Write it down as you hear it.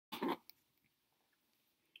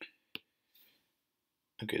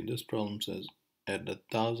Okay, this problem says at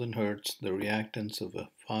 1000 Hertz, the reactance of a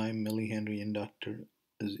 5 millihenry inductor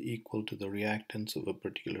is equal to the reactance of a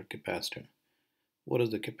particular capacitor. What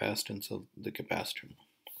is the capacitance of the capacitor?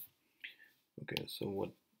 Okay, so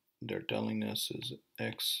what they're telling us is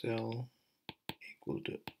XL equal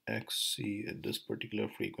to XC at this particular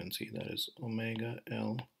frequency, that is omega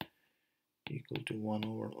L equal to 1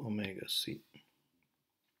 over omega C.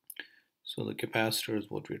 So the capacitor is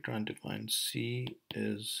what we're trying to find. C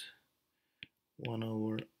is 1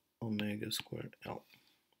 over omega squared L.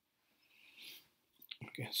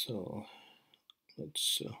 Okay, so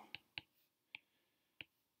let's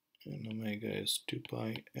and omega is 2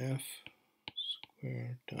 pi F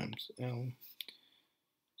square times L.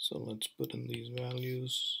 So let's put in these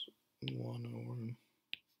values. 1 over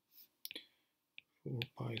 4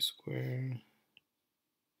 pi square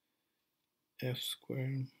F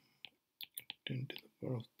square 10 to the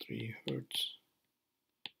power of 3 Hertz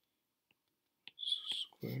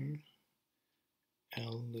square.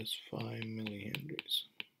 L is 5 millihenries.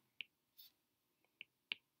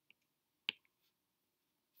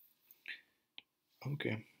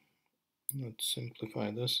 Okay, let's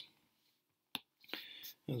simplify this.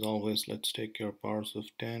 As always, let's take your powers of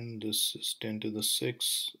 10. This is 10 to the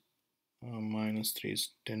 6, minus 3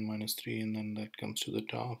 is 10 minus 3, and then that comes to the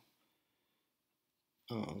top.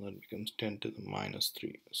 That becomes 10 to the minus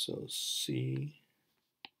 3. So C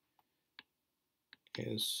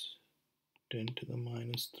is 10 to the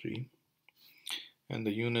minus 3. And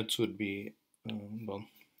the units would be, well,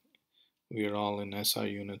 we are all in SI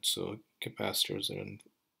units, so capacitors are in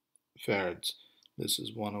farads. This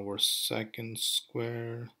is 1 over second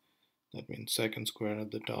square. That means second square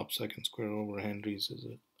at the top, second square over henries is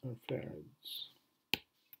our farads.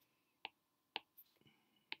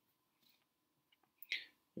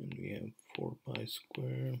 And we have 4 pi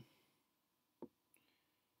square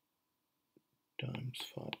times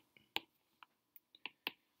 5.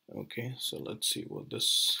 Okay, so let's see what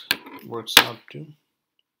this works out to.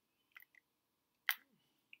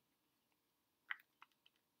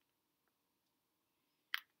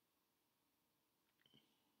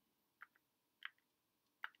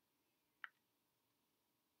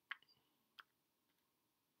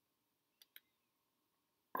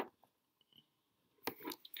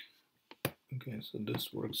 Okay, so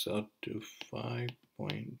this works out to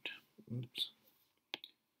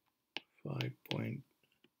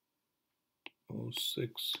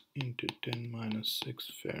 5.06 into 10 minus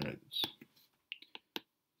 6 farads.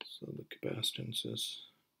 So the capacitance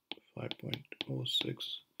is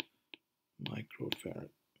 5.06 microfarad.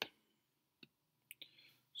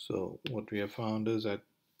 So what we have found is at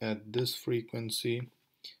this frequency,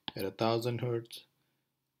 at 1000 Hertz,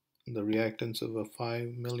 the reactance of a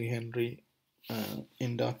 5 millihenry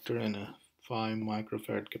inductor and a 5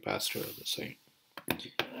 microfarad capacitor are the same.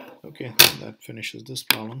 Okay, that finishes this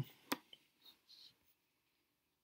problem.